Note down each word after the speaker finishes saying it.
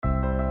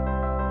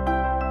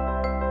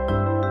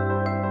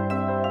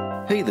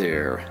Hey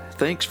there,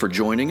 thanks for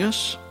joining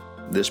us.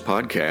 This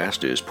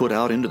podcast is put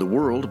out into the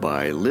world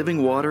by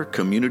Living Water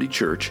Community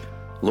Church,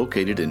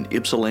 located in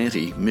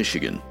Ypsilanti,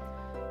 Michigan.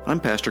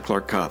 I'm Pastor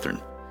Clark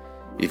Cawthorn.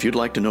 If you'd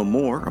like to know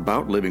more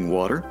about Living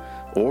Water,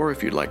 or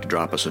if you'd like to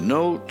drop us a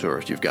note, or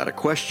if you've got a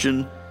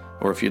question,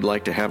 or if you'd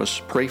like to have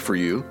us pray for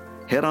you,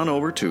 head on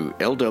over to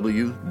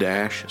lw-cc.org.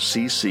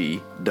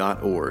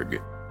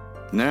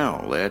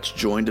 Now, let's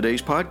join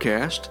today's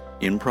podcast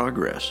in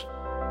progress.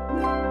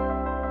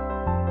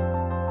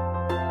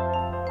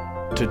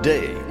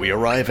 Today, we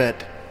arrive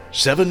at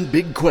 7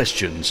 Big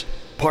Questions,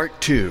 Part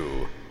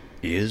 2.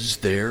 Is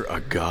there a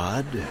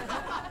God?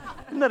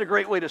 Isn't that a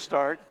great way to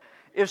start?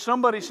 If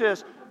somebody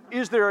says,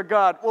 is there a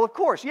God? Well, of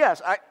course,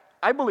 yes,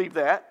 I believe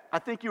that. I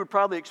think you would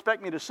probably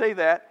expect me to say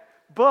that.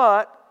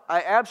 But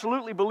I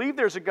absolutely believe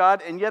there's a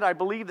God, and yet I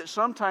believe that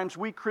sometimes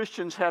we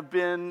Christians have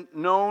been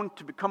known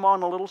to come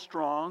on a little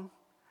strong.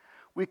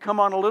 We come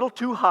on a little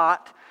too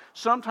hot.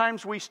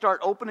 Sometimes we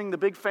start opening the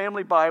big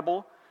family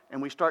Bible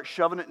and we start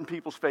shoving it in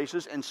people's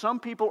faces, and some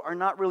people are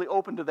not really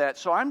open to that.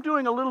 So I'm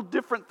doing a little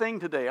different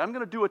thing today. I'm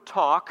going to do a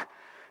talk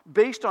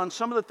based on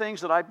some of the things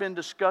that I've been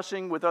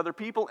discussing with other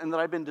people and that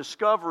I've been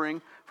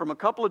discovering from a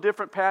couple of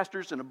different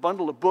pastors and a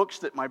bundle of books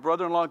that my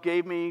brother-in-law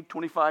gave me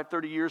 25,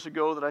 30 years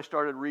ago that I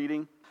started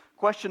reading.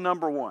 Question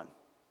number 1,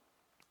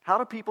 how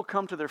do people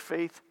come to their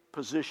faith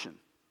position?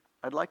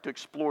 I'd like to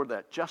explore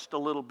that just a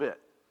little bit.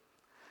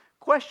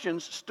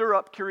 Questions stir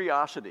up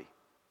curiosity.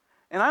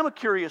 And I'm a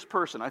curious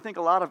person. I think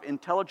a lot of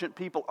intelligent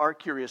people are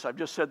curious. I've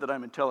just said that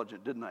I'm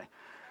intelligent, didn't I?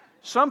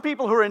 Some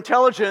people who are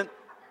intelligent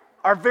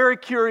are very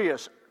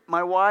curious.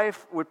 My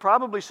wife would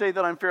probably say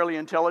that I'm fairly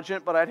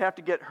intelligent, but I'd have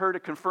to get her to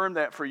confirm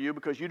that for you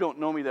because you don't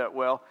know me that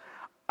well.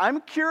 I'm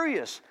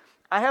curious.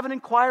 I have an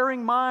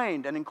inquiring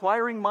mind, and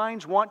inquiring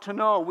minds want to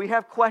know. We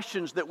have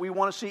questions that we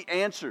want to see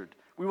answered.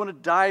 We want to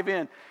dive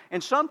in.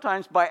 And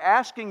sometimes by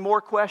asking more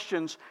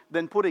questions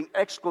than putting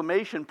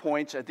exclamation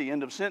points at the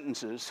end of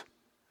sentences,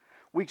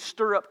 we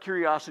stir up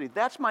curiosity.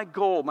 That's my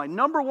goal. My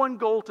number one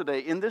goal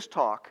today in this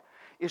talk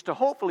is to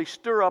hopefully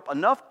stir up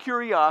enough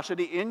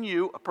curiosity in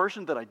you, a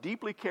person that I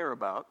deeply care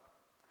about,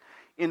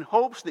 in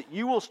hopes that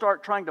you will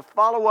start trying to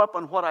follow up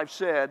on what I've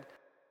said.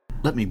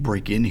 Let me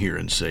break in here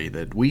and say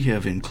that we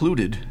have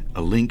included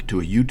a link to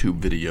a YouTube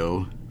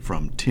video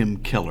from Tim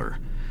Keller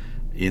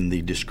in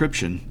the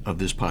description of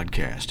this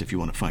podcast, if you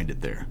want to find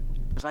it there.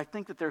 Because I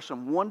think that there's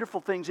some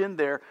wonderful things in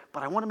there,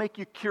 but I want to make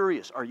you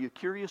curious. Are you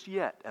curious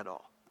yet at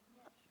all?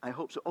 I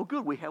hope so. Oh,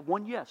 good, we have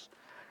one yes.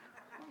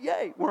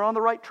 Yay, we're on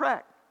the right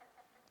track.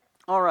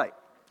 All right,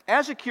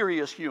 as a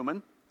curious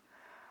human,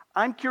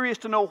 I'm curious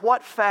to know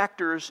what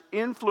factors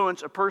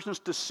influence a person's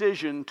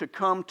decision to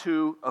come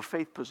to a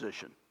faith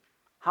position.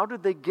 How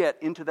did they get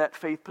into that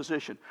faith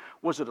position?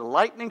 Was it a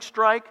lightning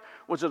strike?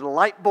 Was it a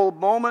light bulb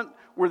moment?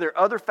 Were there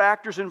other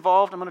factors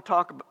involved? I'm going to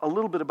talk a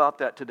little bit about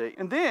that today.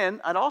 And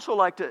then I'd also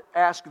like to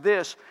ask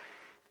this,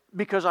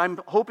 because I'm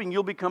hoping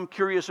you'll become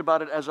curious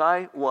about it as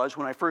I was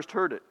when I first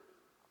heard it.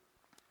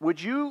 Would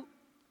you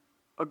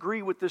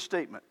agree with this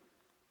statement?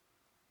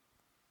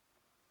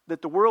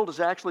 That the world is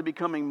actually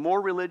becoming more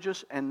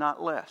religious and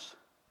not less.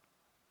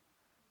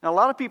 Now, a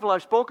lot of people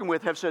I've spoken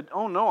with have said,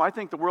 oh no, I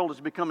think the world is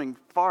becoming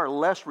far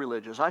less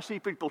religious. I see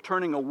people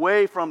turning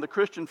away from the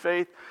Christian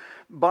faith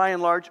by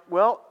and large.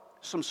 Well,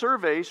 some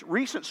surveys,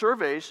 recent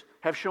surveys,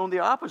 have shown the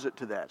opposite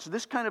to that. So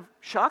this kind of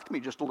shocked me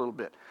just a little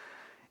bit.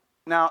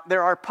 Now,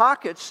 there are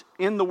pockets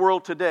in the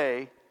world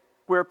today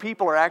where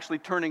people are actually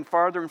turning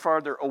farther and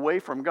farther away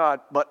from God.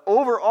 But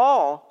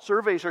overall,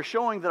 surveys are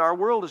showing that our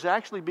world is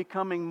actually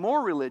becoming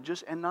more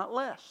religious and not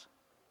less.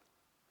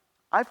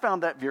 I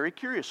found that very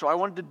curious, so I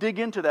wanted to dig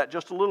into that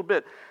just a little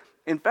bit.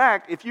 In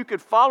fact, if you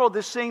could follow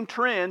this same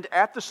trend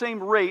at the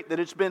same rate that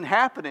it's been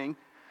happening,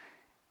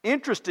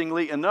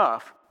 interestingly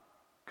enough,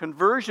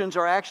 conversions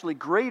are actually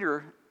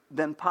greater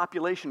than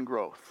population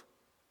growth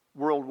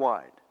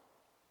worldwide.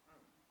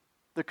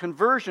 The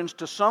conversions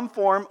to some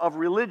form of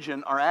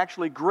religion are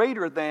actually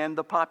greater than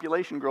the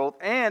population growth.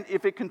 And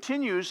if it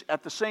continues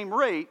at the same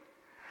rate,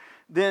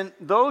 then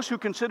those who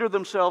consider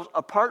themselves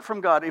apart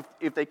from God,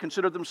 if they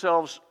consider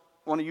themselves,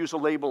 want to use a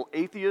label,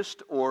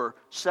 atheist or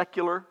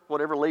secular,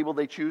 whatever label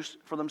they choose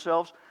for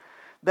themselves,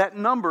 that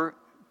number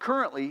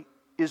currently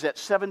is at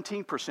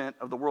 17%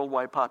 of the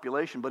worldwide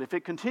population. But if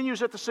it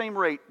continues at the same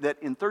rate, that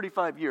in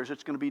 35 years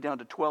it's going to be down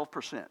to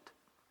 12%.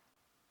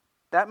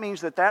 That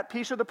means that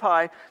piece of the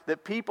pie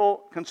that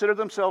people consider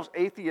themselves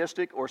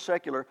atheistic or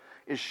secular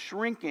is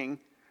shrinking,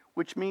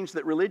 which means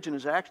that religion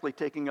is actually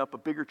taking up a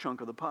bigger chunk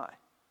of the pie.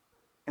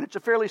 And it's a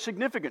fairly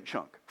significant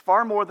chunk,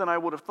 far more than I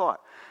would have thought.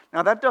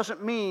 Now, that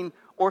doesn't mean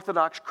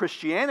Orthodox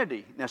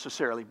Christianity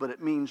necessarily, but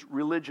it means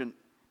religion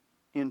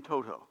in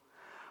toto.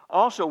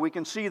 Also, we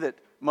can see that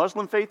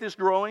Muslim faith is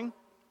growing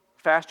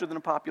faster than the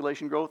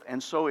population growth,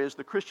 and so is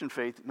the Christian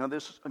faith. Now,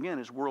 this, again,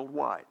 is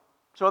worldwide.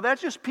 So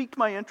that just piqued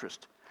my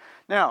interest.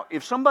 Now,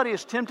 if somebody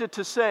is tempted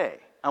to say,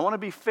 I want to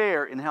be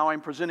fair in how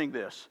I'm presenting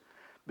this,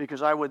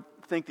 because I would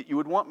think that you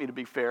would want me to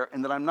be fair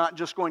and that I'm not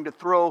just going to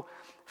throw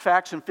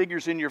facts and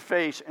figures in your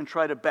face and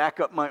try to back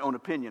up my own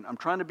opinion. I'm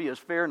trying to be as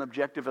fair and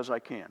objective as I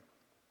can.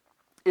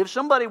 If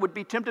somebody would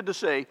be tempted to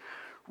say,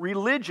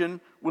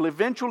 religion will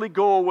eventually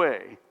go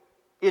away,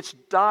 it's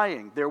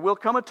dying. There will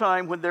come a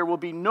time when there will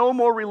be no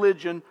more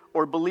religion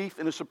or belief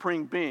in a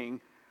supreme being.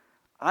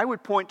 I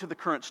would point to the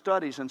current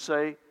studies and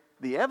say,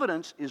 the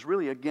evidence is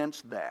really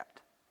against that.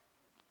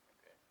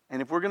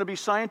 And if we're going to be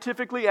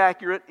scientifically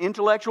accurate,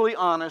 intellectually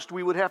honest,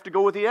 we would have to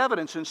go with the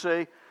evidence and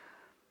say,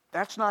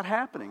 that's not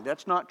happening.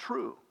 That's not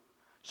true.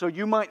 So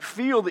you might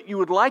feel that you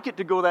would like it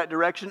to go that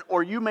direction,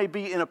 or you may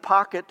be in a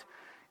pocket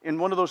in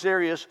one of those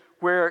areas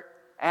where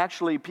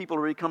actually people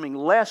are becoming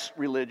less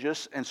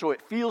religious, and so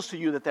it feels to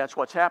you that that's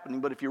what's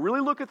happening. But if you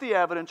really look at the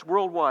evidence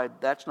worldwide,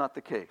 that's not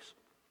the case.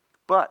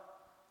 But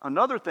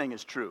another thing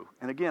is true,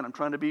 and again, I'm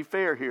trying to be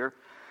fair here.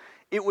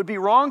 It would be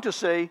wrong to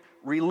say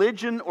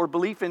religion or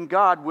belief in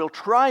God will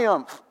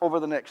triumph over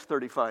the next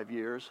 35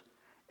 years,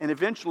 and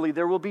eventually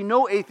there will be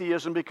no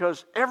atheism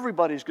because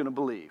everybody's going to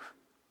believe.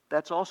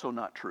 That's also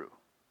not true.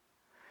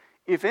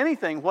 If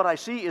anything, what I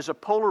see is a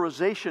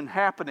polarization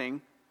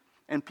happening,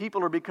 and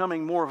people are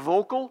becoming more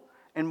vocal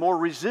and more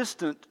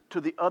resistant to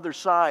the other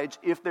sides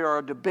if there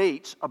are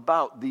debates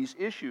about these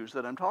issues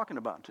that I'm talking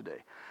about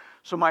today.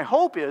 So my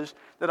hope is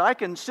that I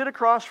can sit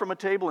across from a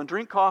table and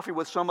drink coffee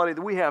with somebody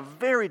that we have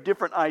very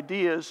different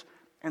ideas,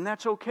 and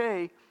that's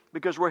okay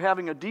because we're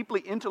having a deeply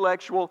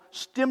intellectual,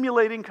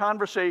 stimulating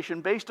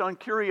conversation based on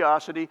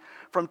curiosity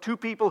from two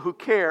people who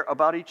care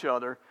about each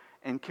other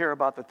and care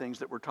about the things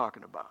that we're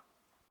talking about.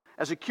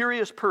 As a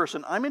curious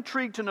person, I'm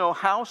intrigued to know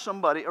how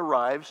somebody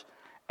arrives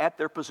at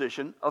their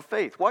position of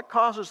faith. What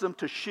causes them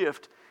to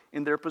shift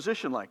in their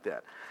position like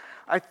that?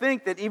 I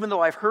think that even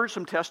though I've heard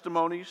some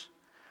testimonies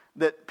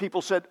that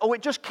people said, oh,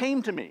 it just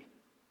came to me.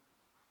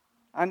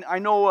 I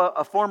know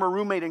a former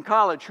roommate in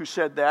college who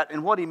said that,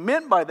 and what he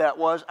meant by that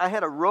was, I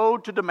had a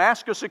road to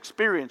Damascus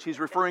experience. He's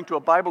referring to a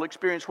Bible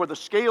experience where the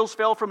scales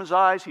fell from his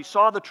eyes, he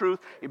saw the truth,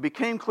 it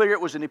became clear, it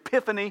was an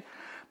epiphany,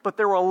 but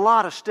there were a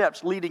lot of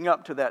steps leading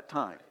up to that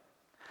time.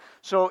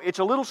 So it's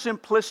a little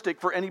simplistic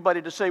for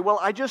anybody to say, well,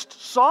 I just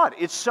saw it.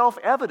 It's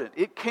self-evident.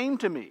 It came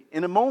to me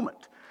in a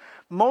moment.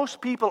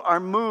 Most people are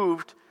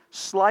moved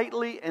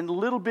slightly and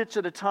little bits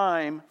at a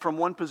time from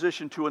one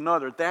position to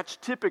another. That's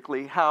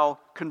typically how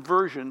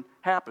conversion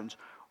happens,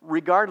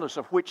 regardless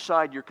of which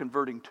side you're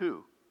converting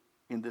to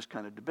in this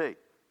kind of debate.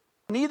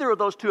 Neither of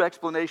those two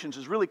explanations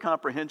is really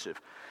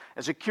comprehensive.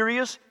 As a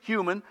curious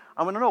human,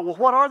 I want to know, well,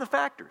 what are the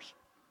factors?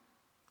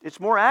 It's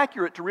more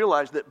accurate to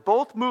realize that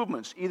both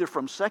movements, either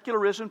from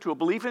secularism to a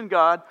belief in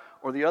God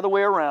or the other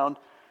way around,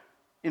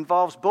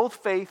 involves both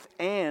faith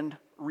and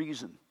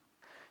reason.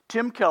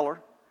 Tim Keller,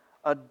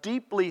 a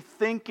deeply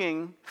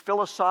thinking,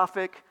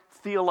 philosophic,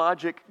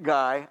 theologic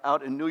guy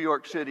out in New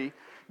York City,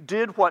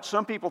 did what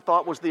some people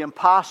thought was the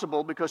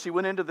impossible because he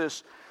went into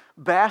this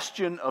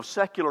bastion of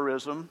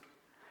secularism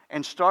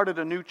and started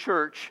a new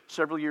church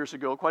several years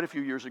ago, quite a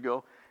few years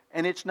ago,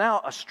 and it's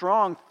now a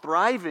strong,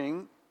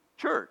 thriving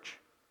church.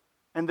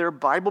 And they're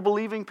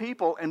Bible-believing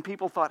people, and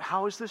people thought,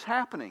 how is this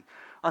happening?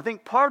 I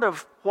think part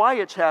of why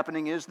it's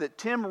happening is that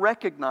Tim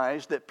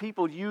recognized that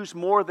people use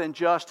more than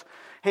just,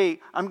 hey,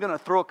 I'm going to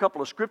throw a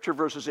couple of scripture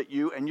verses at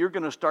you, and you're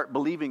going to start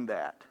believing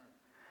that.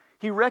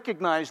 He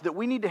recognized that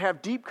we need to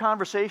have deep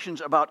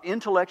conversations about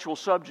intellectual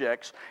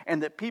subjects,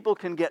 and that people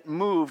can get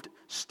moved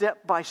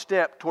step by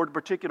step toward a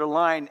particular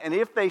line. And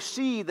if they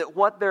see that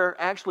what they're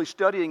actually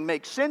studying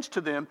makes sense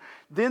to them,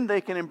 then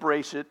they can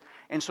embrace it.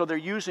 And so they're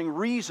using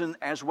reason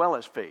as well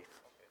as faith.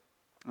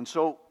 And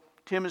so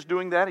Tim is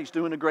doing that. He's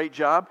doing a great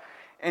job.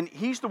 And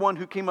he's the one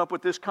who came up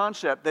with this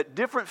concept that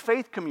different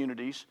faith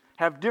communities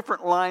have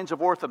different lines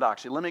of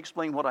orthodoxy. Let me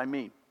explain what I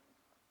mean.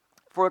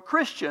 For a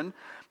Christian,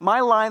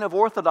 my line of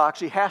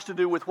orthodoxy has to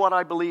do with what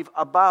I believe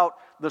about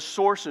the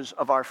sources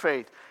of our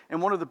faith.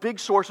 And one of the big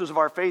sources of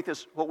our faith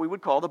is what we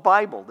would call the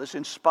Bible, this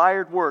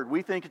inspired word.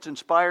 We think it's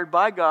inspired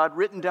by God,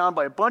 written down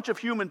by a bunch of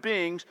human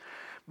beings.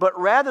 But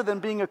rather than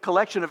being a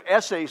collection of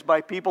essays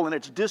by people and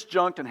it's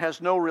disjunct and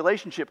has no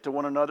relationship to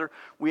one another,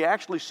 we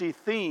actually see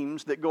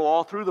themes that go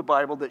all through the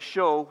Bible that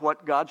show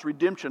what God's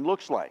redemption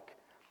looks like.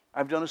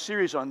 I've done a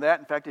series on that.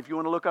 In fact, if you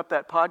want to look up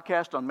that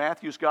podcast on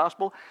Matthew's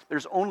Gospel,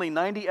 there's only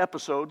 90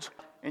 episodes,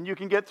 and you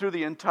can get through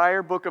the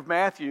entire book of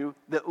Matthew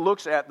that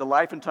looks at the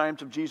life and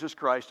times of Jesus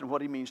Christ and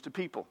what he means to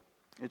people.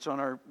 It's on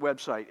our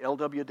website,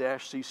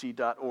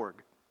 lw-cc.org.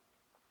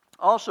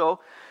 Also,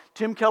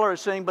 Tim Keller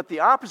is saying, but the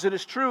opposite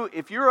is true.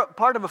 If you're a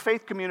part of a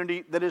faith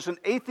community that is an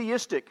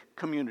atheistic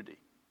community,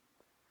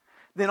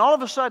 then all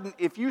of a sudden,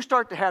 if you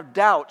start to have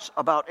doubts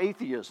about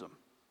atheism,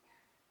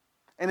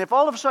 and if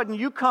all of a sudden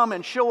you come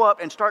and show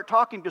up and start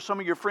talking to some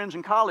of your friends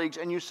and colleagues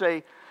and you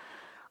say,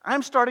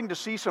 I'm starting to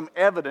see some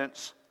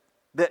evidence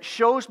that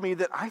shows me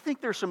that I think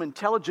there's some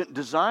intelligent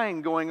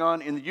design going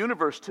on in the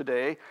universe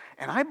today,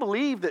 and I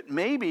believe that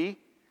maybe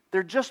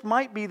there just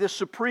might be this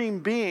supreme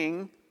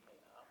being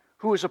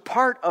who is a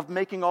part of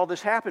making all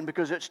this happen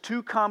because it's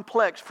too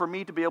complex for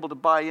me to be able to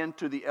buy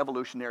into the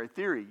evolutionary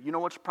theory. You know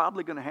what's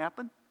probably going to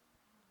happen?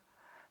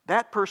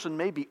 That person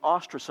may be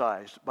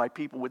ostracized by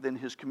people within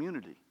his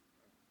community.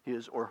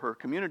 his or her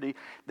community,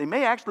 they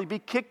may actually be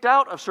kicked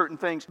out of certain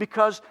things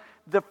because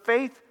the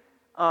faith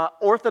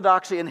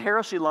orthodoxy and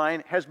heresy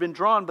line has been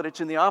drawn, but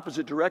it's in the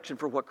opposite direction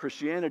for what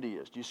Christianity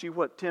is. Do you see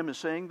what Tim is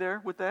saying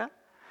there with that?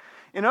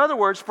 In other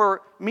words,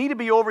 for me to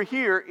be over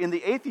here in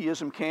the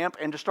atheism camp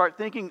and to start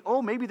thinking,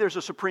 oh, maybe there's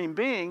a supreme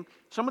being,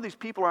 some of these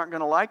people aren't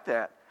going to like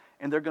that,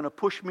 and they're going to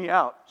push me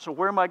out. So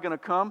where am I going to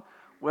come?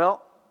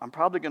 Well, I'm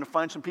probably going to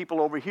find some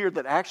people over here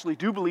that actually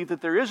do believe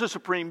that there is a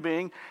supreme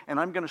being, and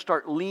I'm going to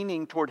start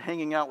leaning toward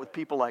hanging out with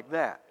people like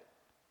that.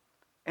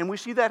 And we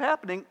see that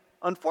happening,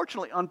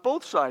 unfortunately, on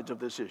both sides of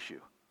this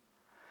issue.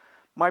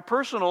 My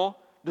personal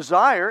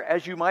desire,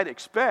 as you might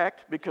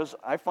expect, because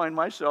I find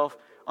myself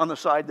on the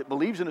side that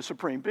believes in a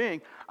supreme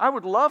being, I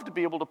would love to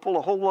be able to pull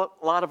a whole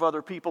lot of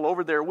other people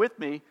over there with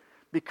me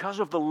because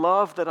of the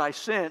love that I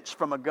sense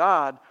from a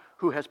God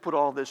who has put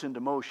all this into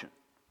motion.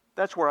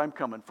 That's where I'm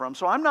coming from.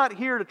 So I'm not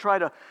here to try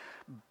to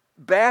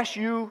bash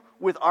you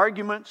with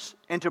arguments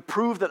and to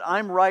prove that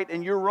I'm right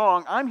and you're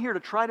wrong. I'm here to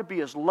try to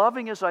be as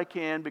loving as I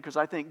can because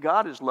I think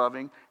God is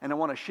loving and I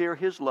want to share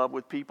His love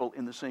with people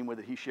in the same way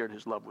that He shared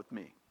His love with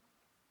me.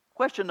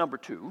 Question number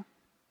 2.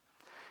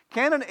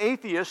 Can an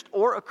atheist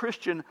or a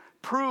Christian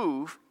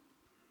prove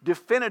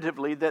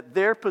definitively that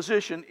their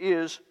position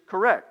is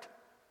correct?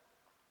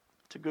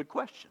 It's a good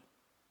question.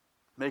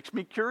 Makes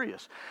me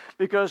curious.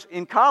 Because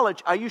in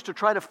college, I used to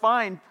try to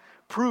find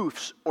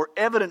proofs or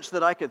evidence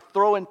that I could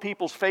throw in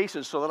people's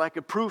faces so that I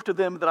could prove to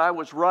them that I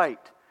was right.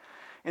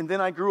 And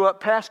then I grew up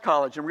past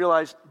college and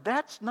realized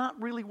that's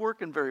not really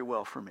working very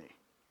well for me.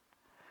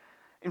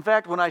 In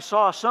fact, when I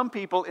saw some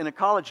people in a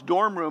college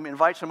dorm room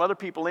invite some other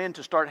people in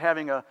to start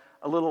having a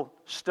little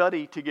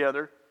study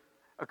together,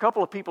 a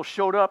couple of people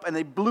showed up and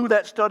they blew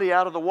that study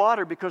out of the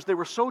water because they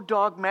were so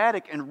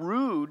dogmatic and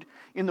rude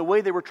in the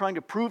way they were trying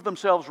to prove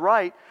themselves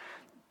right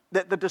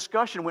that the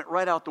discussion went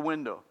right out the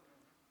window.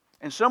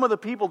 And some of the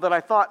people that I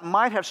thought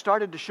might have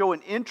started to show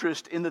an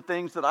interest in the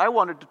things that I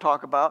wanted to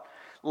talk about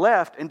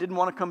left and didn't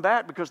want to come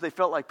back because they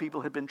felt like people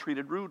had been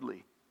treated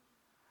rudely.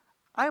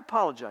 I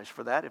apologize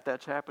for that if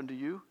that's happened to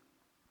you.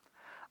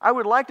 I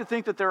would like to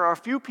think that there are a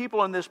few people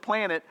on this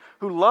planet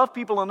who love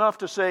people enough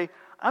to say,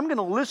 I'm going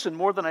to listen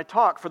more than I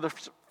talk for the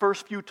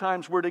first few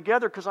times we're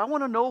together because I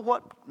want to know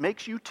what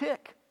makes you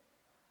tick.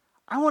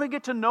 I want to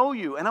get to know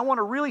you, and I want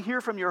to really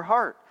hear from your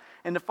heart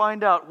and to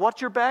find out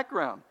what's your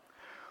background.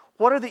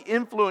 What are the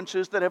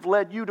influences that have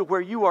led you to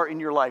where you are in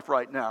your life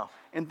right now?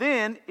 And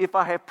then, if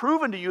I have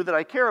proven to you that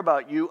I care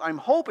about you, I'm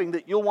hoping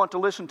that you'll want to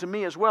listen to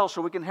me as well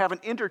so we can have an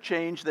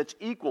interchange that's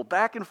equal,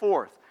 back and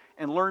forth,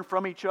 and learn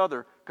from each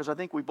other, because I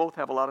think we both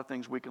have a lot of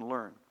things we can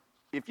learn.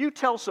 If you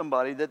tell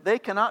somebody that they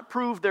cannot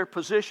prove their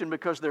position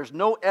because there's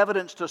no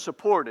evidence to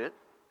support it,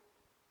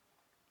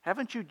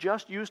 haven't you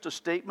just used a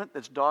statement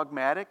that's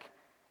dogmatic,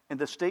 and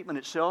the statement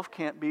itself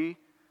can't be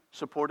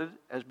supported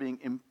as being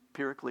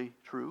empirically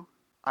true?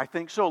 I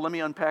think so. Let me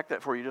unpack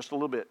that for you just a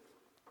little bit.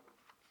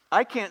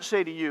 I can't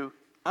say to you,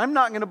 I'm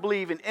not going to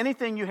believe in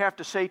anything you have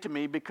to say to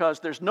me because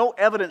there's no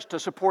evidence to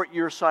support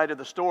your side of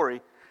the story.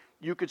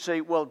 You could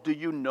say, well, do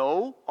you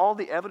know all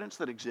the evidence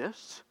that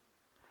exists?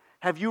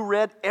 Have you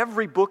read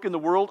every book in the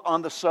world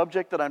on the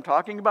subject that I'm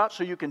talking about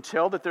so you can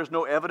tell that there's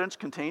no evidence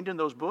contained in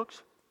those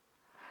books?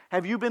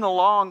 Have you been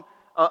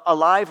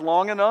alive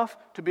long enough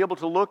to be able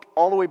to look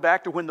all the way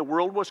back to when the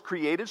world was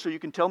created so you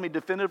can tell me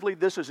definitively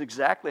this is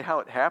exactly how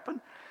it happened?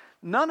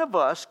 None of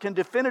us can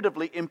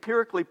definitively,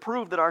 empirically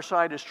prove that our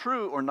side is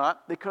true or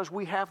not because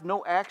we have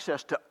no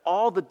access to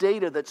all the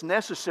data that's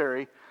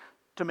necessary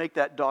to make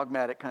that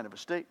dogmatic kind of a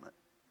statement.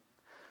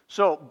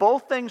 So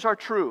both things are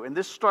true, and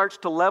this starts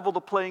to level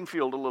the playing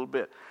field a little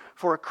bit.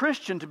 For a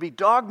Christian to be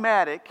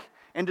dogmatic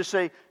and to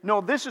say,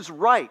 no, this is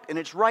right, and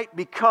it's right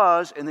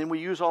because, and then we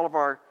use all of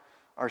our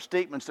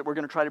statements that we're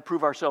going to try to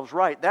prove ourselves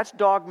right, that's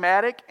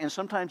dogmatic, and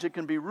sometimes it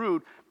can be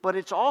rude, but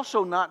it's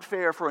also not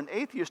fair for an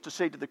atheist to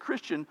say to the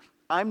Christian,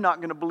 I'm not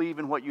going to believe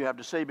in what you have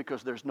to say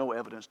because there's no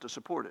evidence to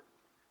support it,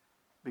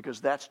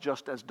 because that's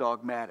just as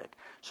dogmatic.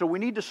 So we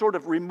need to sort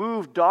of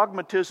remove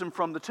dogmatism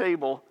from the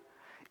table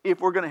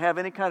if we're going to have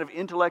any kind of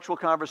intellectual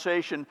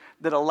conversation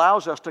that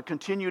allows us to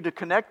continue to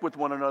connect with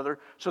one another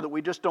so that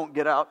we just don't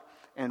get out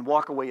and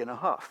walk away in a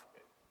huff.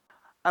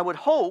 I would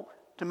hope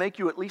to make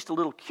you at least a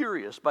little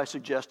curious by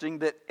suggesting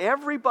that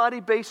everybody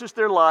bases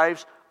their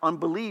lives on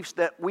beliefs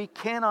that we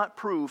cannot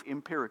prove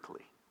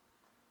empirically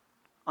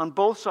on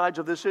both sides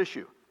of this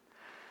issue.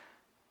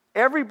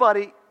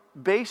 Everybody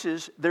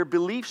bases their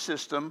belief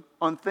system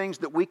on things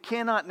that we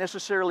cannot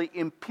necessarily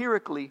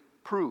empirically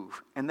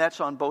prove, and that's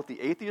on both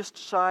the atheist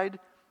side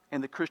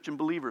and the Christian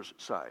believer's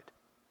side.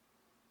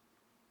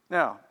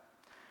 Now,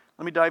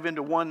 let me dive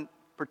into one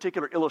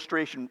particular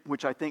illustration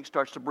which I think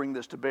starts to bring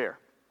this to bear.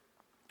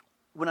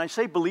 When I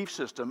say belief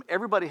system,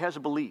 everybody has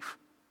a belief.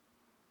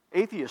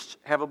 Atheists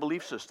have a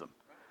belief system.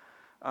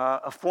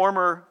 A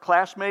former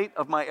classmate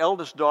of my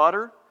eldest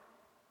daughter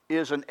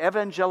is an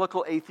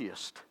evangelical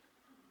atheist.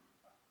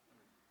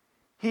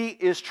 He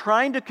is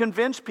trying to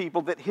convince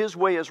people that his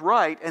way is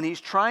right, and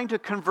he's trying to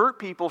convert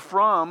people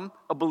from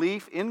a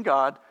belief in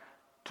God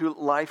to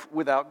life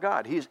without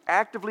God. He is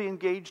actively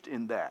engaged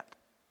in that.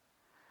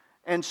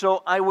 And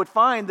so I would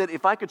find that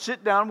if I could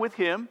sit down with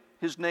him,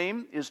 his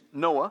name is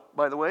Noah,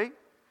 by the way.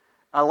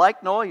 I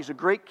like Noah. He's a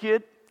great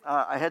kid.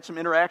 I had some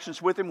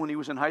interactions with him when he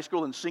was in high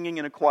school and singing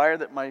in a choir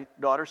that my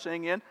daughter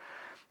sang in.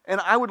 And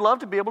I would love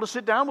to be able to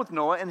sit down with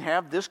Noah and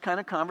have this kind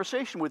of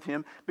conversation with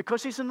him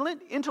because he's an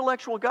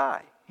intellectual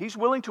guy. He's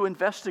willing to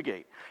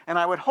investigate. And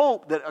I would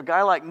hope that a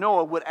guy like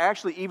Noah would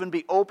actually even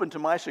be open to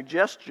my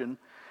suggestion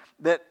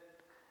that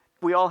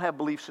we all have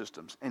belief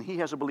systems, and he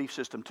has a belief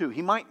system too.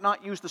 He might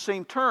not use the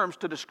same terms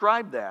to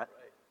describe that,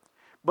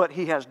 but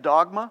he has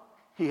dogma,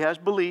 he has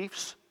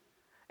beliefs,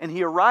 and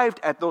he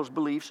arrived at those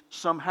beliefs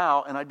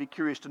somehow, and I'd be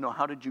curious to know,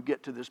 how did you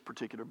get to this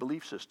particular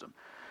belief system?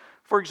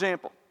 For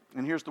example,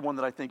 and here's the one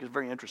that I think is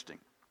very interesting.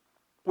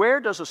 Where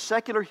does a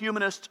secular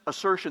humanist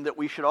assertion that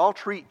we should all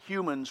treat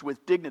humans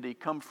with dignity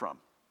come from?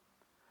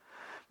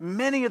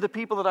 Many of the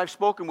people that I've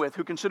spoken with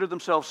who consider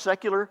themselves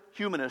secular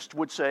humanists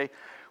would say,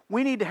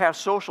 we need to have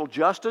social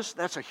justice.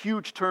 That's a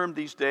huge term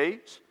these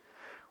days.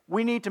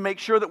 We need to make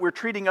sure that we're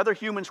treating other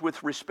humans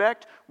with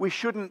respect. We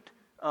shouldn't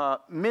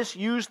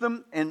misuse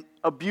them and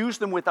abuse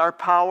them with our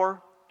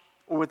power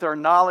or with our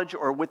knowledge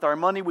or with our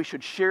money. We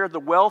should share the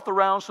wealth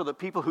around so that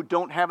people who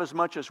don't have as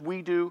much as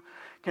we do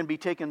can be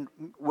taken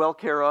well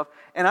care of.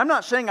 And I'm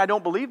not saying I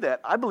don't believe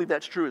that. I believe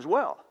that's true as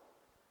well.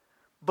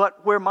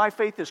 But where my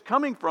faith is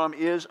coming from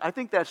is, I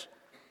think that's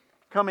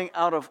coming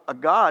out of a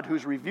God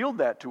who's revealed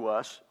that to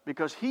us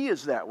because he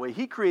is that way.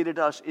 He created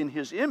us in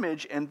his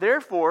image, and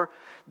therefore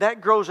that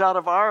grows out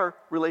of our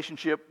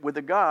relationship with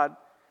a God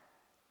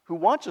who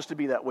wants us to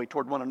be that way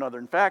toward one another.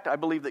 In fact, I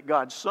believe that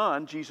God's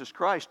Son, Jesus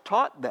Christ,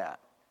 taught that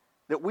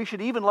we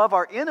should even love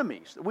our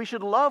enemies, that we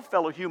should love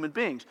fellow human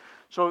beings.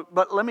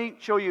 But let me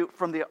show you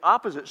from the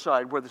opposite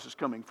side where this is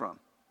coming from.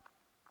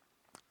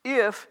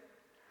 If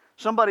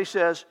somebody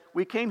says,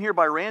 we came here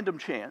by random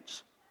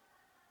chance,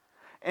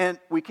 and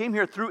we came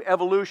here through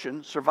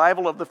evolution,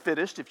 survival of the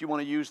fittest, if you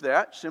want to use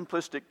that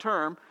simplistic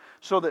term,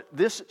 so that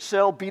this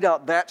cell beat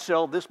out that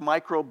cell, this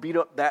microbe beat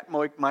up that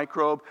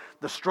microbe,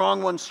 the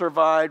strong ones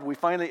survived, we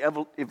finally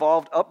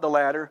evolved up the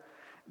ladder,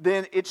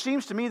 then it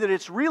seems to me that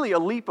it's really a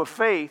leap of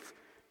faith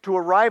to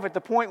arrive at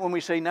the point when we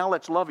say, now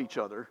let's love each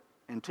other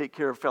and take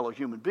care of fellow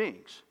human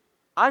beings.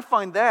 I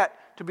find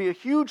that to be a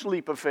huge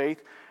leap of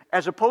faith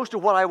as opposed to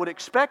what I would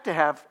expect to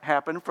have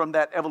happen from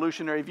that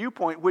evolutionary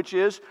viewpoint, which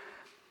is,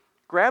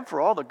 grab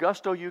for all the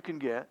gusto you can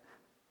get.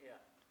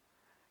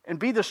 And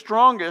be the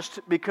strongest,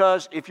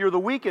 because if you're the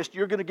weakest,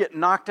 you're going to get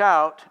knocked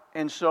out.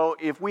 And so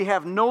if we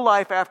have no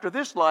life after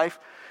this life,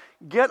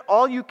 get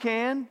all you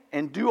can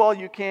and do all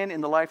you can in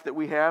the life that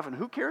we have, and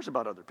who cares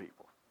about other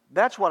people?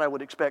 That's what I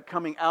would expect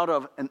coming out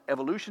of an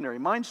evolutionary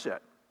mindset.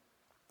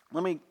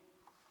 Let me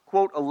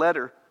quote a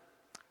letter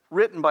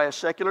written by a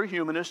secular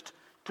humanist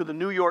to the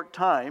New York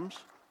Times.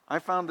 I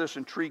found this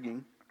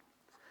intriguing.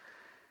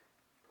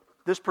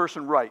 This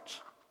person writes,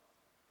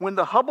 when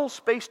the Hubble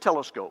Space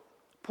Telescope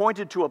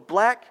pointed to a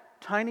black,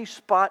 tiny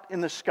spot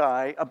in the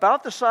sky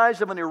about the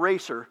size of an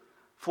eraser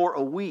for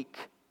a week.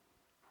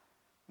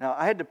 Now,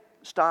 I had to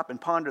stop and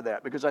ponder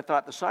that because I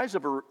thought the size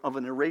of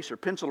an eraser,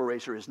 pencil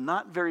eraser, is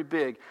not very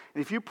big.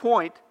 And if you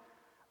point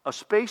a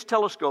space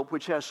telescope,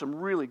 which has some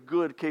really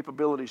good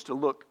capabilities to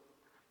look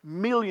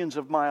millions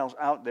of miles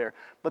out there,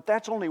 but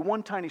that's only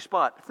one tiny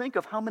spot. Think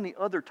of how many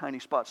other tiny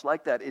spots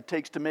like that it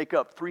takes to make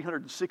up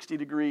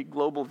 360-degree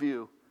global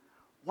view.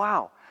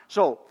 Wow.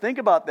 So think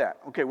about that.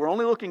 Okay, we're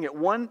only looking at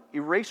one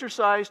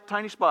eraser-sized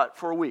tiny spot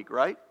for a week,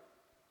 right?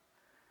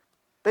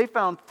 They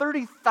found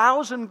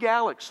 30,000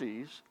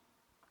 galaxies.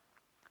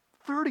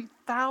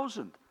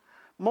 30,000.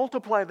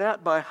 Multiply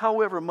that by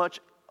however much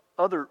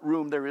other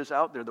room there is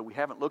out there that we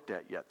haven't looked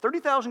at yet.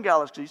 30,000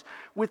 galaxies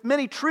with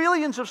many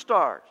trillions of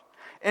stars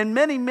and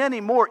many,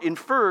 many more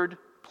inferred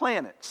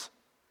planets,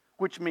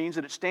 which means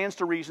that it stands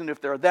to reason if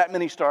there are that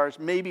many stars,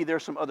 maybe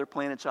there's some other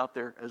planets out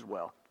there as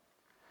well.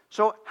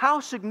 So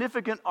how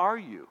significant are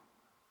you?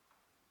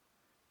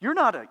 You're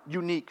not a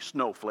unique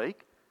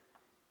snowflake.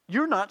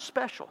 You're not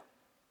special.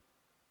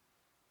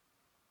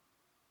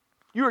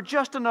 You are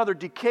just another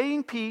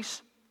decaying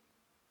piece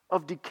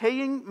of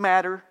decaying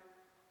matter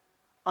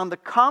on the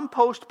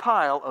compost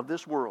pile of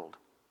this world.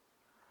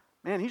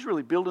 Man, he's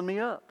really building me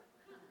up.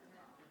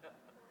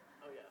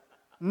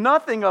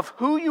 Nothing of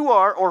who you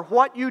are or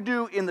what you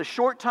do in the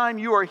short time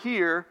you are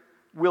here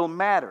will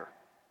matter.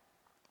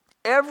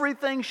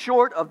 Everything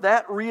short of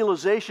that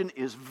realization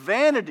is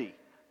vanity.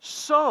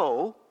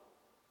 So,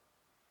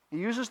 he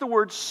uses the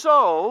word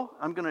so,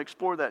 I'm going to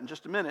explore that in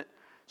just a minute.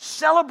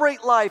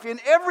 Celebrate life in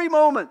every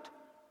moment.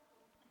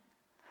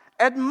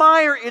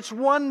 Admire its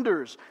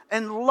wonders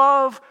and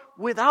love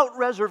without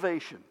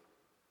reservation.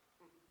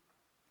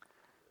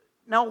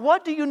 Now,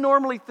 what do you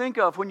normally think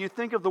of when you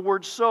think of the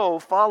word so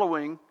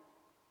following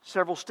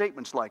several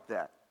statements like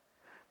that?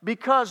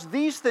 Because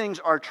these things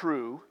are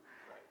true,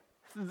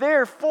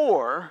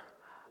 therefore,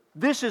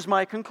 this is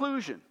my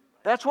conclusion.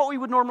 That's what we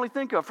would normally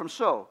think of from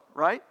so,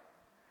 right?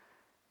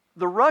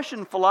 The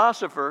Russian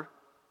philosopher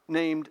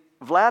named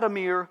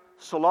Vladimir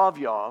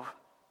Solovyov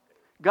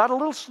got a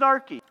little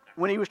snarky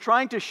when he was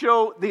trying to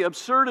show the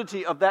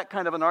absurdity of that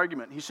kind of an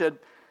argument. He said,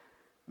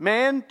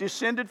 man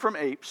descended from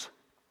apes,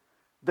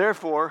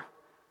 therefore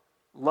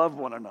love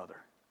one another.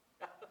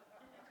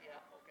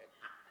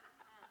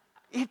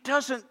 It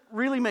doesn't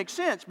really make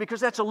sense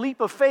because that's a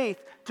leap of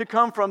faith to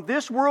come from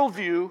this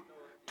worldview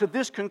to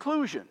this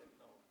conclusion.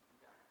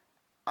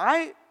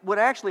 I would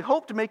actually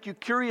hope to make you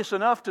curious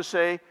enough to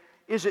say,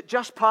 is it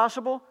just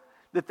possible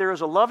that there is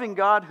a loving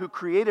God who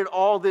created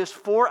all this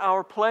for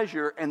our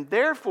pleasure, and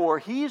therefore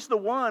He's the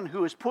one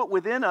who has put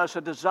within us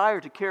a desire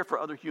to care for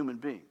other human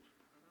beings?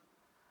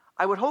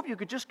 I would hope you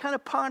could just kind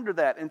of ponder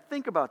that and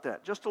think about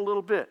that just a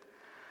little bit.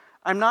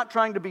 I'm not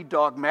trying to be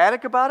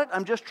dogmatic about it.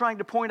 I'm just trying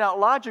to point out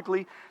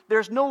logically,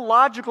 there's no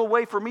logical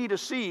way for me to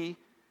see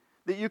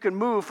that you can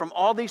move from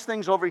all these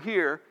things over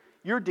here,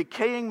 you're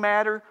decaying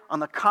matter on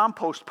the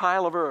compost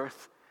pile of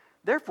earth.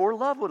 Therefore,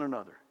 love one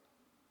another.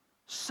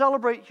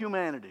 Celebrate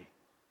humanity.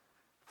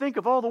 Think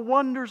of all the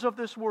wonders of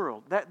this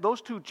world.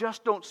 Those two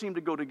just don't seem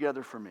to go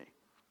together for me.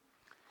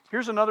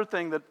 Here's another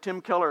thing that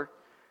Tim Keller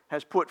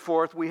has put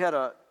forth. We had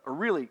a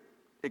really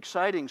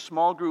exciting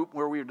small group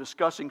where we were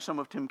discussing some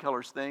of Tim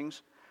Keller's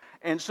things.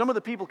 And some of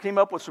the people came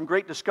up with some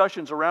great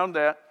discussions around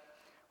that.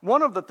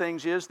 One of the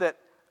things is that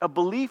a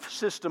belief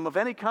system of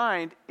any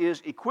kind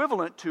is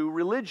equivalent to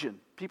religion.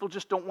 People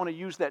just don't want to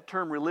use that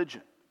term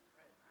religion.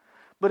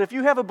 But if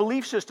you have a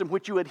belief system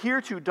which you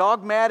adhere to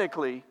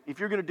dogmatically, if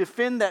you're going to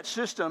defend that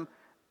system,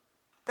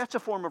 that's a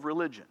form of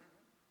religion.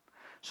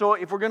 So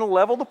if we're going to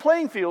level the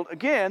playing field,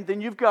 again,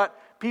 then you've got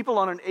people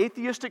on an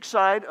atheistic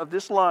side of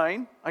this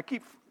line. I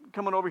keep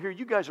coming over here.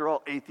 You guys are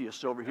all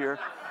atheists over here.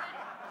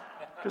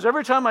 Because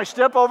every time I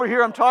step over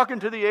here, I'm talking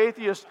to the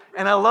atheist,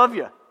 and I love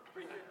you.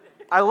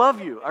 I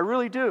love you. I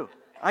really do.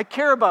 I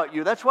care about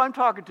you. That's why I'm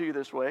talking to you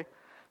this way.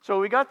 So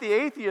we got the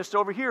atheists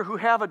over here who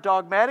have a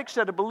dogmatic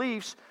set of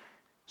beliefs,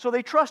 so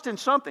they trust in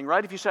something,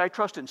 right? If you say, I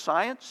trust in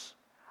science,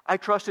 I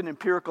trust in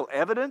empirical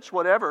evidence,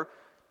 whatever,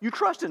 you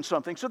trust in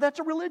something, so that's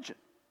a religion.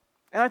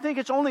 And I think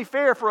it's only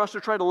fair for us to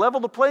try to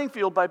level the playing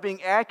field by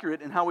being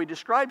accurate in how we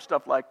describe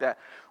stuff like that.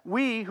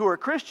 We who are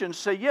Christians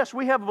say, yes,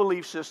 we have a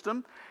belief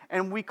system,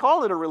 and we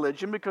call it a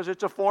religion because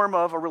it's a form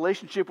of a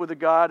relationship with a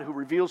God who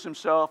reveals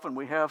Himself, and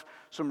we have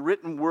some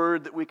written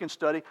word that we can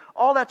study.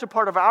 All that's a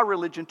part of our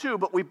religion too,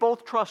 but we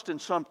both trust in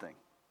something.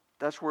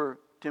 That's where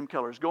Tim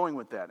Keller is going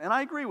with that, and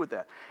I agree with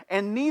that.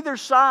 And neither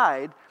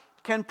side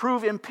can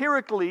prove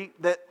empirically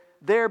that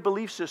their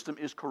belief system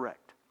is correct.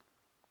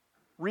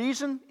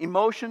 Reason,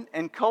 emotion,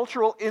 and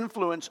cultural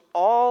influence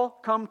all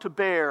come to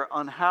bear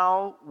on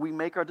how we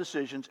make our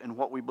decisions and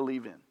what we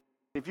believe in.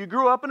 If you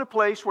grew up in a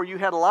place where you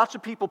had lots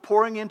of people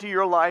pouring into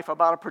your life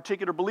about a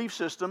particular belief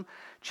system,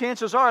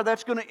 chances are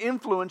that's going to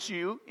influence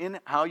you in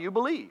how you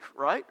believe,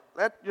 right?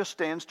 That just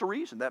stands to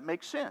reason. That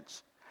makes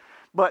sense.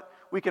 But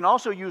we can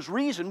also use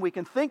reason. We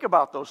can think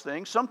about those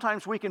things.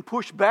 Sometimes we can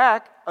push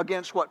back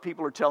against what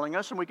people are telling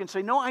us, and we can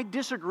say, no, I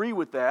disagree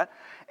with that.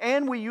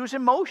 And we use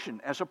emotion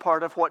as a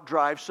part of what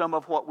drives some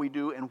of what we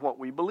do and what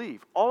we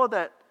believe. All of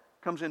that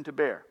comes into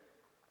bear.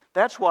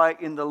 That's why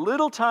in the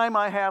little time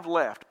I have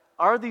left,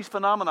 are these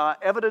phenomena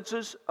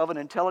evidences of an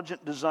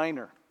intelligent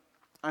designer?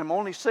 I'm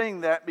only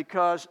saying that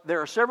because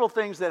there are several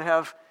things that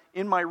have,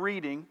 in my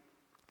reading,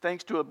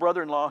 thanks to a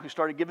brother-in-law who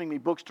started giving me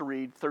books to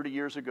read 30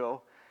 years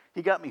ago,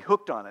 he got me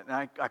hooked on it,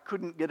 and I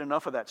couldn't get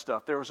enough of that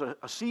stuff. There was a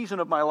season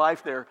of my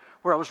life there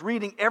where I was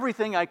reading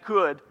everything I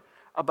could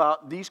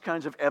about these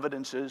kinds of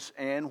evidences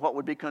and what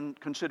would be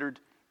considered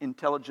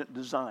intelligent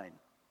design.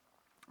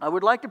 I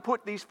would like to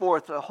put these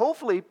forth to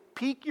hopefully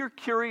pique your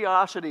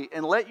curiosity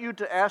and let you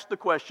to ask the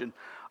question,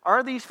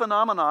 are these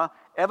phenomena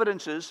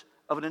evidences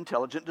of an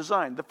intelligent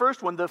design? The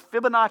first one, the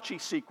Fibonacci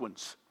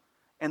sequence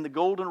and the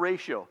golden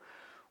ratio.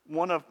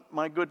 One of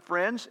my good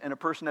friends and a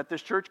person at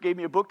this church gave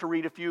me a book to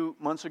read a few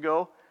months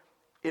ago.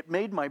 It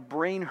made my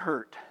brain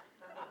hurt.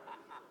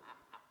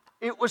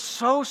 It was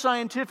so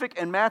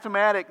scientific and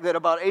mathematic that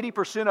about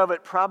 80% of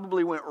it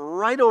probably went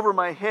right over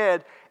my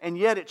head, and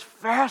yet it's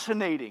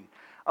fascinating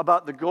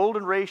about the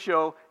golden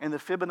ratio and the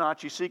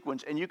Fibonacci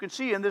sequence. And you can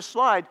see in this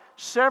slide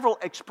several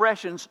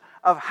expressions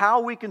of how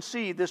we can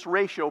see this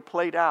ratio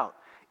played out.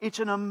 It's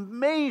an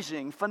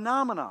amazing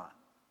phenomenon.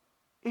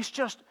 It's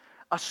just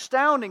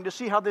astounding to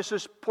see how this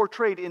is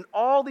portrayed in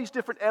all these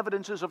different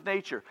evidences of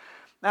nature.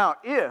 Now,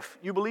 if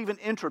you believe in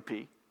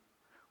entropy,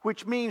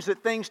 which means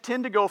that things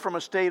tend to go from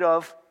a state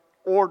of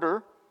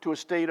order to a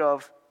state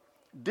of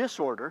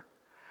disorder,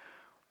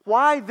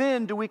 why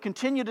then do we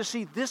continue to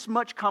see this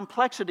much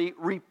complexity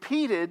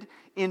repeated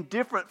in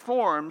different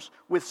forms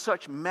with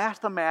such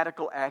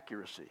mathematical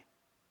accuracy?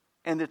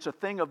 And it's a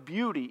thing of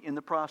beauty in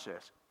the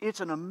process.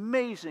 It's an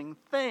amazing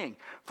thing.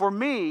 For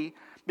me,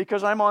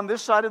 because I'm on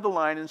this side of the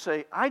line and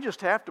say, I just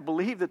have to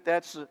believe that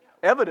that's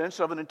evidence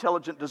of an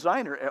intelligent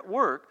designer at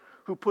work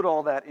who put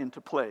all that into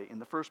play in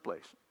the first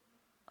place.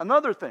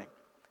 Another thing,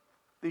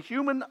 the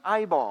human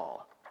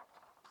eyeball.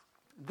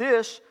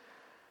 This,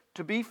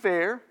 to be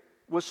fair,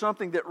 was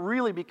something that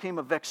really became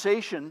a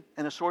vexation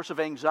and a source of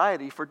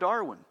anxiety for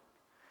Darwin.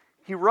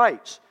 He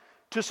writes,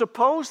 To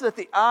suppose that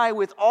the eye,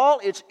 with all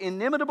its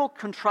inimitable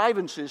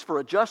contrivances for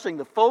adjusting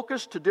the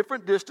focus to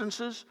different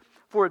distances,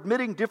 for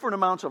admitting different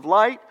amounts of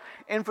light,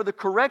 and for the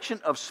correction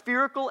of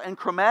spherical and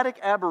chromatic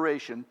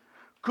aberration,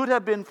 could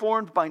have been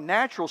formed by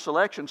natural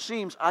selection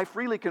seems, I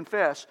freely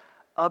confess,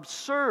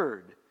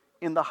 absurd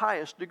in the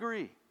highest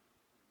degree.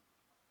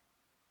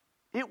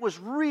 It was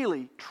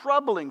really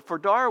troubling for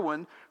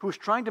Darwin, who was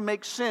trying to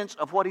make sense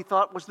of what he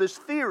thought was this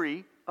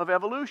theory of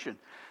evolution.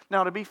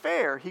 Now, to be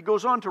fair, he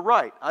goes on to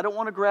write, I don't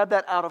want to grab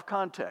that out of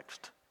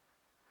context.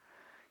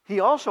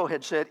 He also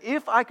had said,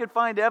 if I could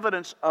find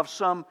evidence of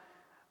some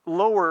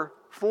lower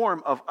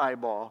form of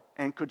eyeball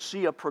and could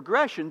see a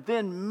progression,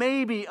 then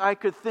maybe I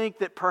could think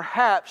that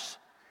perhaps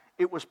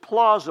it was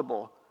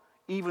plausible,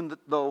 even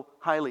though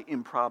highly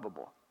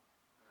improbable.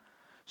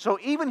 So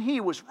even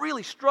he was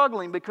really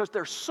struggling because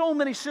there's so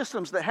many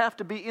systems that have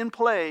to be in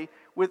play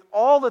with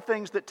all the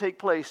things that take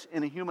place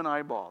in a human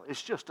eyeball.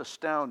 It's just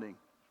astounding.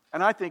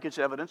 And I think it's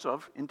evidence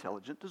of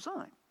intelligent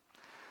design.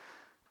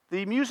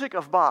 The music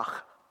of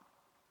Bach.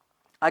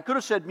 I could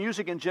have said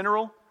music in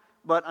general,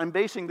 but I'm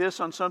basing this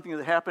on something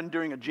that happened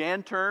during a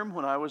Jan term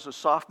when I was a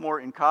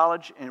sophomore in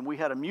college, and we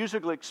had a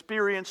musical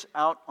experience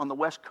out on the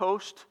west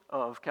coast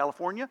of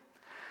California.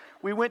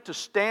 We went to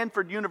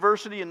Stanford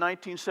University in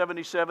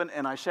 1977,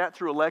 and I sat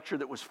through a lecture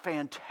that was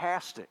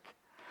fantastic.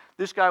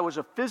 This guy was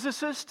a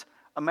physicist,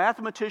 a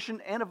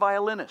mathematician, and a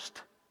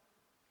violinist.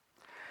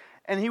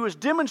 And he was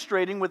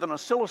demonstrating with an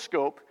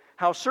oscilloscope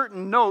how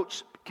certain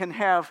notes can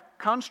have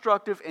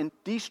constructive and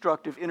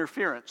destructive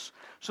interference.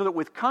 So that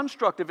with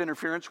constructive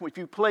interference, if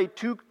you play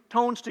two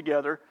tones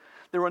together,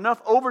 there were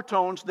enough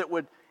overtones that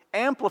would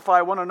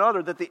amplify one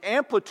another that the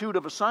amplitude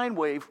of a sine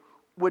wave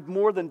would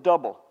more than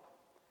double.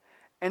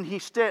 And he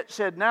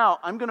said, now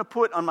I'm going to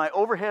put on my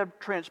overhead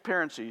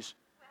transparencies.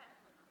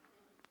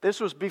 This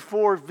was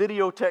before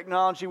video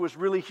technology was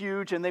really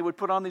huge, and they would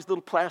put on these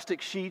little plastic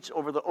sheets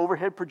over the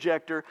overhead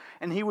projector,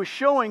 and he was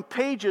showing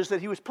pages that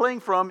he was playing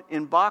from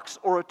in Bach's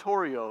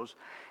oratorios.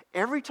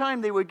 Every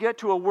time they would get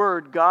to a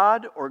word,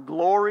 God or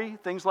glory,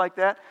 things like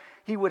that,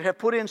 he would have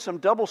put in some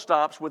double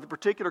stops with a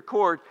particular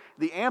chord.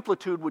 The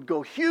amplitude would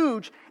go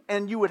huge,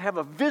 and you would have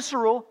a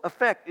visceral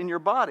effect in your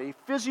body,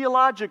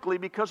 physiologically,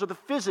 because of the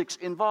physics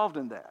involved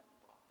in that.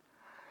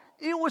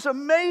 It was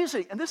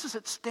amazing. And this is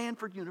at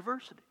Stanford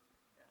University.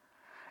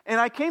 And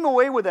I came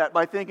away with that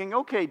by thinking,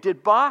 okay,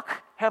 did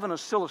Bach have an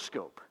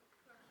oscilloscope?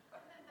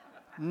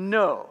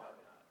 No.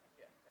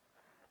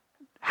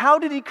 How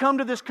did he come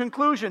to this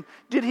conclusion?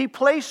 Did he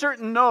play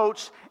certain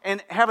notes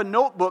and have a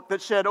notebook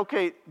that said,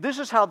 okay, this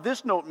is how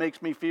this note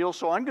makes me feel,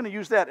 so I'm going to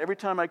use that every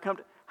time I come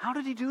to... How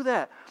did he do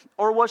that?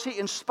 Or was he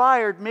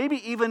inspired, maybe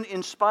even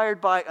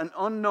inspired by an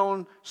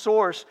unknown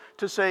source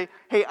to say,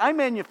 hey, I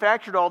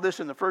manufactured all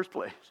this in the first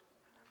place.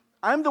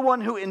 I'm the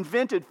one who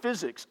invented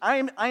physics.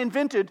 I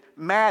invented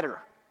matter.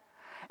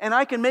 And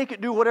I can make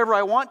it do whatever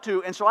I want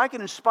to, and so I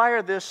can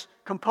inspire this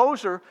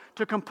composer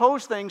to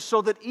compose things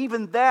so that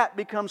even that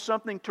becomes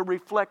something to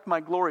reflect my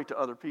glory to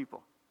other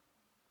people.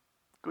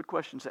 Good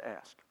questions to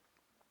ask.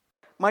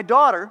 My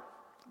daughter,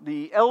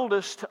 the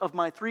eldest of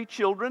my 3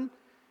 children,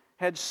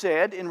 had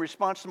said in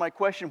response to my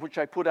question, which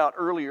I put out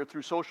earlier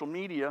through social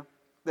media,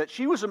 that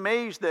she was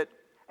amazed that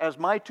as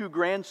my 2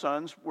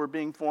 grandsons were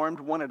being formed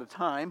one at a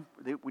time,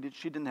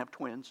 she didn't have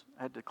twins,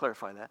 I had to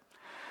clarify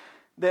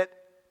that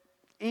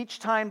each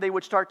time they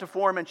would start to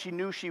form and she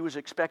knew she was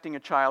expecting a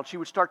child, she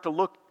would start to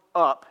look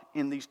up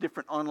in these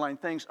different online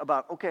things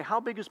about, okay, how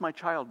big is my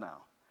child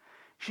now?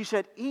 She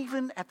said,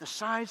 even at the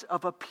size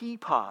of a pea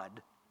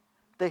pod,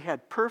 they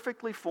had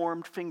perfectly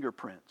formed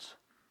fingerprints.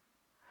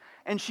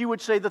 And she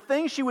would say the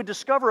things she would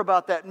discover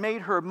about that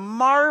made her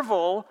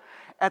marvel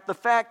at the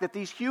fact that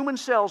these human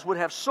cells would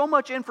have so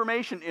much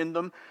information in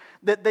them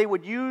that they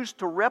would use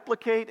to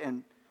replicate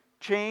and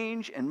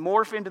change and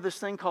morph into this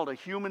thing called a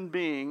human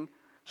being,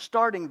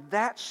 starting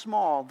that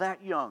small,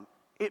 that young.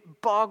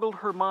 It boggled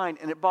her mind,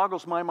 and it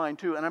boggles my mind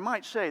too. And I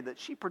might say that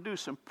she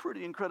produced some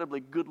pretty incredibly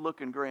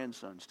good-looking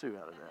grandsons too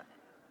out of that.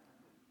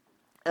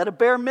 At a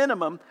bare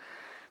minimum,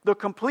 the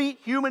complete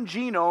human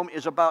genome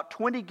is about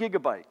 20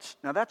 gigabytes.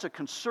 Now that's a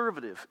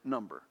conservative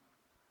number.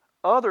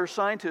 Other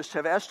scientists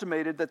have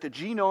estimated that the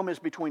genome is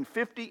between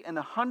 50 and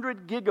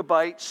 100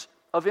 gigabytes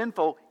of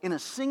info in a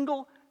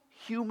single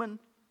human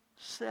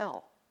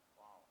cell.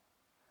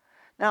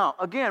 Now,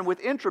 again, with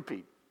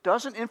entropy,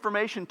 doesn't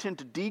information tend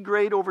to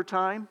degrade over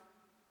time?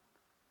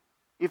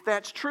 If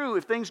that's true,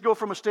 if things go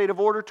from a state of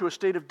order to a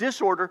state of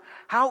disorder,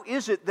 how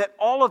is it that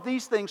all of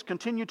these things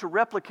continue to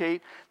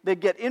replicate? They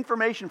get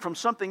information from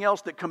something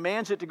else that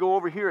commands it to go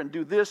over here and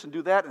do this and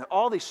do that, and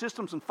all these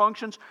systems and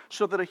functions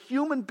so that a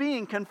human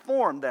being can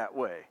form that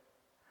way.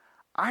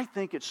 I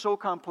think it's so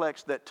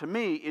complex that to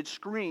me it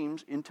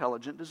screams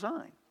intelligent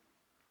design.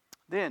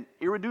 Then,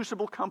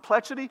 irreducible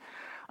complexity.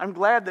 I'm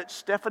glad that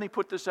Stephanie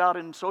put this out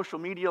in social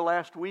media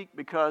last week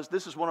because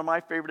this is one of my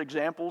favorite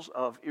examples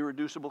of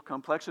irreducible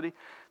complexity.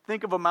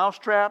 Think of a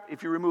mousetrap.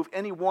 If you remove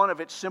any one of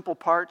its simple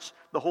parts,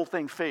 the whole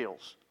thing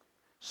fails.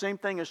 Same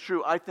thing is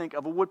true, I think,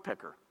 of a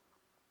woodpecker.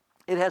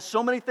 It has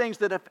so many things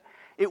that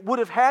it would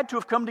have had to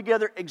have come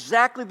together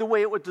exactly the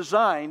way it was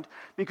designed,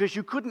 because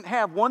you couldn't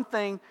have one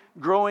thing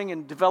growing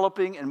and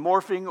developing and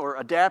morphing or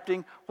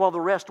adapting while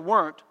the rest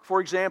weren't. For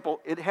example,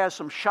 it has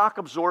some shock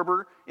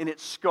absorber in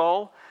its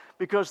skull,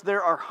 because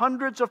there are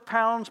hundreds of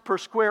pounds per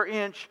square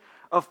inch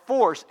of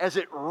force as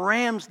it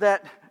rams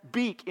that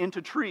beak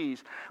into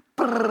trees.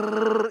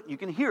 Brrr, you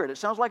can hear it. It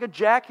sounds like a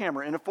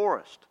jackhammer in a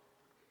forest.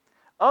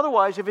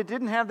 Otherwise, if it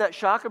didn't have that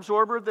shock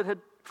absorber that had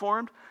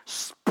formed,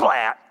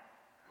 splat,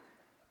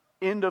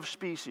 end of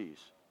species.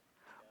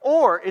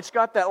 Or it's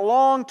got that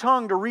long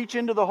tongue to reach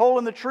into the hole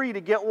in the tree to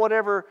get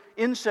whatever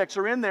insects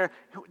are in there.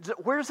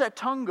 Where does that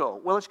tongue go?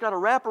 Well, it's got to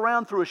wrap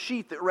around through a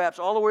sheath that wraps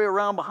all the way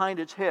around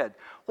behind its head.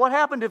 What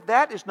happened if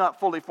that is not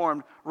fully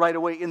formed right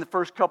away in the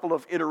first couple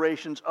of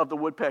iterations of the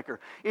woodpecker?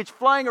 It's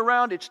flying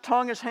around, its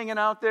tongue is hanging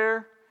out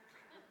there.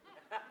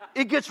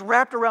 It gets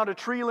wrapped around a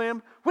tree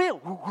limb.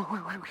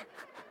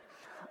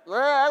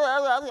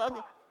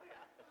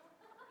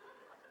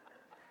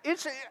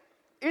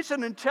 It's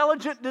an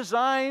intelligent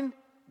design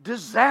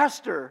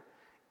disaster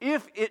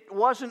if it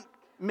wasn't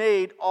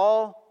made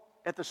all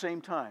at the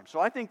same time. So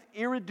I think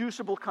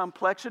irreducible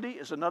complexity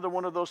is another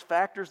one of those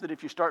factors that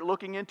if you start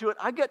looking into it,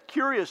 I get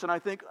curious and I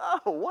think,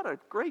 oh, what a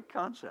great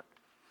concept.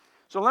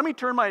 So let me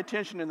turn my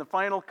attention in the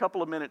final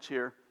couple of minutes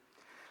here.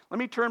 Let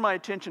me turn my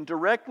attention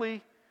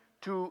directly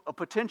to a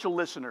potential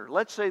listener.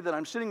 Let's say that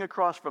I'm sitting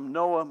across from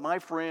Noah, my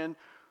friend,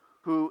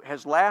 who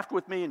has laughed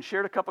with me and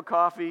shared a cup of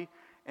coffee,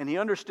 and he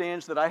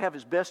understands that I have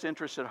his best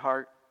interests at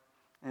heart.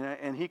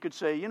 And he could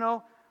say,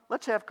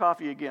 let's have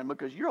coffee again,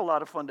 because you're a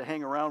lot of fun to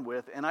hang around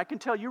with, and I can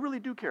tell you really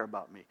do care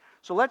about me.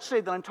 So let's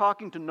say that I'm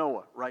talking to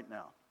Noah right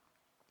now.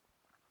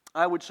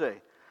 I would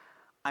say,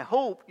 I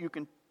hope you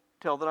can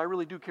tell that I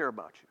really do care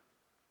about you,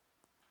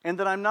 and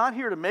that I'm not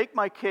here to make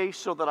my case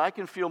so that I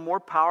can feel more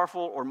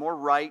powerful or more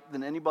right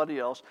than anybody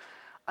else.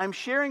 I'm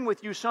sharing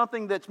with you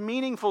something that's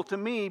meaningful to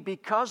me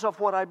because of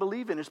what I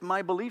believe in. It's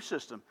my belief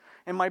system.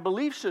 And my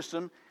belief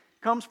system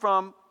comes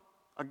from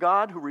a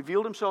God who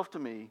revealed himself to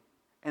me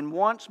and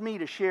wants me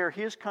to share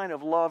his kind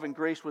of love and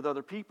grace with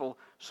other people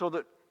so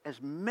that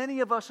as many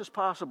of us as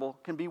possible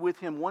can be with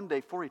him one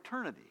day for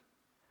eternity.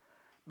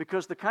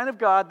 Because the kind of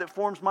God that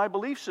forms my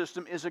belief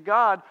system is a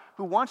God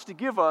who wants to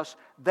give us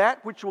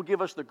that which will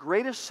give us the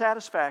greatest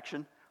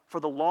satisfaction for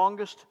the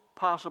longest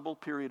possible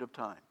period of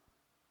time.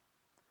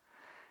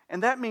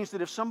 And that means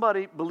that if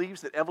somebody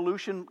believes that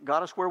evolution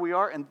got us where we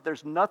are and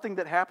there's nothing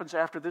that happens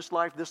after this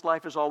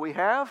life is all we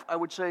have, I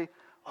would say,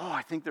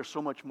 I think there's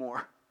so much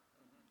more.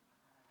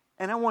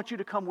 And I want you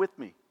to come with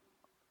me.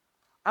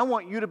 I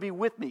want you to be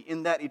with me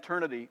in that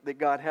eternity that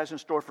God has in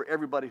store for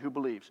everybody who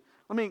believes.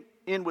 Let me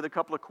end with a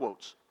couple of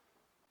quotes.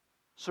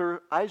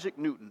 Sir Isaac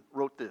Newton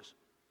wrote this.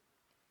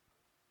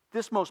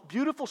 This most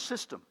beautiful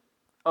system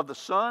of the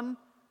sun,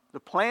 the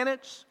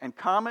planets, and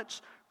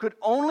comets could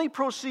only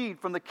proceed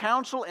from the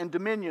counsel and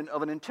dominion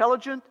of an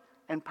intelligent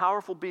and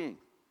powerful being.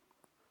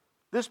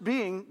 This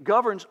being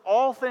governs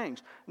all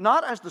things,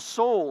 not as the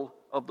soul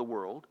of the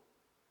world,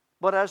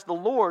 but as the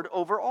Lord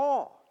over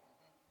all.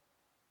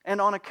 And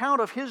on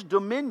account of his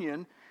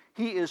dominion,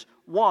 he is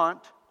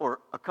wont, or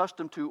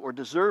accustomed to, or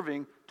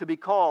deserving to be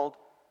called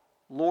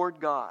Lord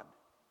God.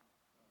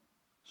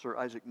 Sir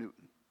Isaac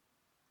Newton.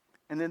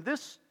 And then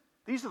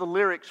these are the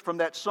lyrics from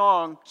that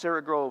song.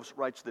 Sarah Groves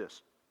writes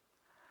this.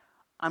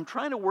 I'm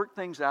trying to work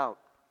things out.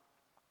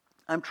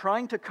 I'm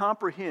trying to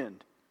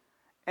comprehend.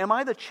 Am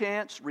I the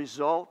chance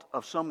result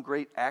of some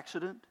great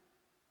accident?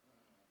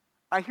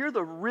 I hear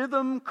the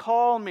rhythm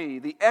call me,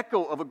 the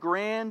echo of a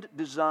grand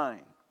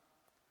design.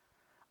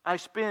 I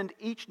spend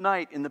each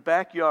night in the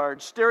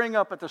backyard staring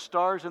up at the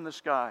stars in the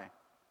sky.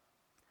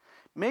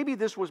 Maybe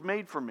this was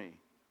made for me,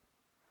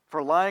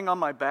 for lying on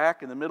my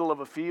back in the middle of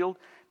a field.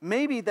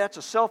 Maybe that's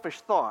a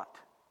selfish thought.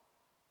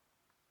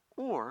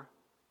 Or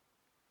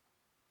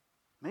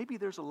maybe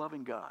there's a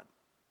loving God.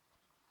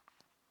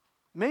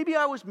 Maybe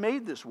I was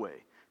made this way,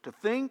 to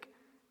think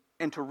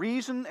and to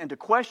reason and to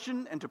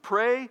question and to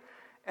pray.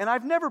 And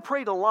I've never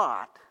prayed a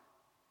lot,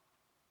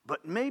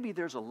 but maybe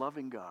there's a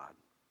loving God.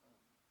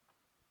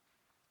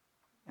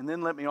 And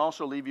then let me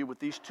also leave you with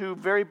these two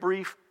very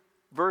brief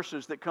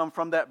verses that come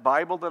from that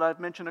Bible that I've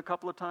mentioned a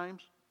couple of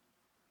times.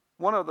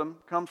 One of them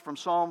comes from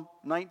Psalm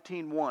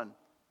 19:1.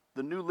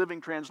 The New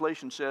Living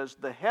Translation says,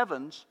 the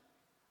heavens,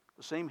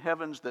 the same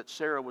heavens that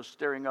Sarah was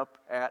staring up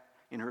at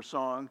in her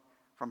song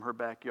from her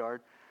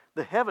backyard,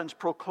 the heavens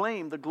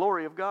proclaim the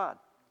glory of God.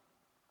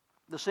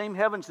 The same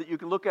heavens that you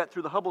can look at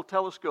through the Hubble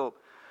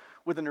telescope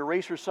with an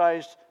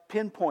eraser-sized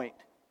pinpoint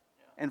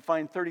and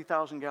find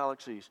 30,000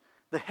 galaxies.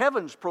 The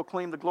heavens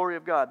proclaim the glory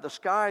of God. The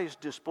skies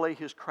display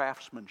his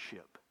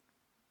craftsmanship.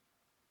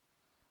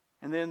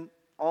 And then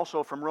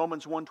also from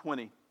Romans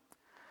 1:20.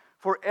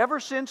 For ever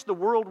since the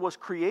world was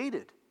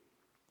created,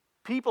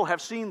 people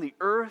have seen the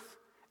earth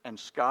and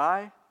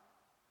sky.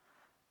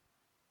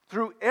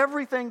 Through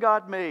everything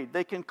God made,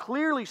 they can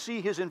clearly see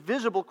his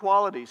invisible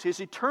qualities, his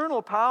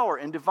eternal power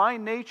and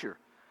divine nature.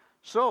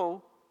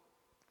 So,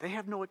 they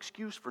have no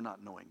excuse for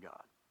not knowing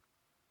God.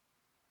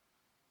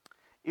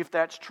 If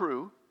that's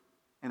true,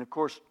 and of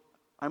course,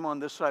 I'm on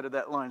this side of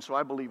that line, so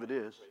I believe it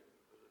is.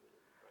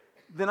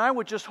 Then I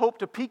would just hope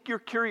to pique your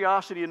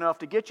curiosity enough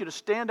to get you to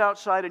stand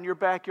outside in your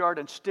backyard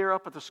and stare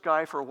up at the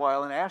sky for a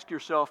while and ask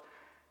yourself,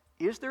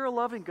 is there a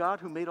loving God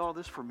who made all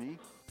this for me?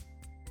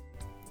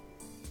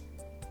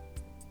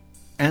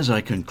 As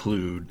I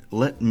conclude,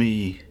 let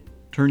me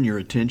turn your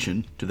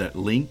attention to that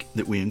link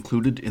that we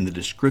included in the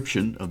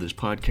description of this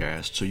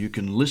podcast so you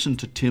can listen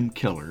to Tim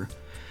Keller.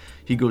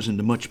 He goes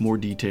into much more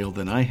detail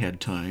than I had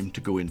time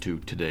to go into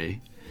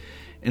today.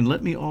 And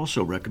let me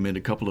also recommend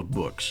a couple of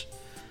books.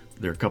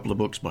 There are a couple of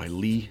books by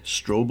Lee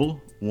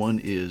Strobel. One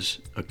is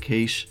A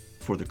Case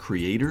for the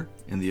Creator,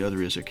 and the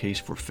other is A Case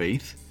for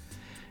Faith.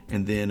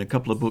 And then a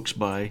couple of books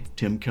by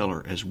Tim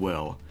Keller as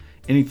well.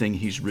 Anything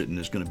he's written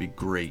is going to be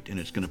great, and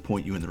it's going to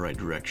point you in the right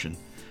direction.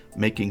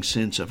 Making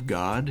Sense of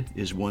God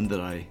is one that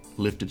I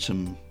lifted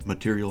some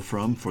material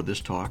from for this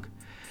talk.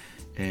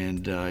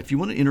 And if you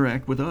want to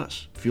interact with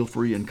us, feel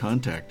free and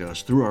contact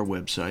us through our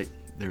website.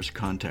 There's a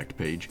contact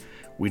page.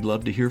 We'd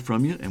love to hear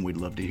from you, and we'd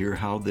love to hear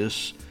how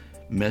this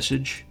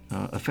message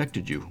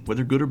affected you,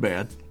 whether good or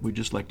bad. We'd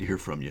just like to hear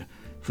from you.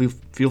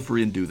 Feel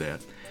free and do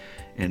that.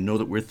 And know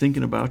that we're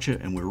thinking about you,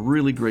 and we're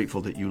really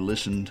grateful that you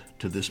listened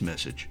to this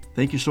message.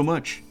 Thank you so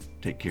much.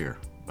 Take care.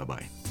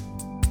 Bye-bye.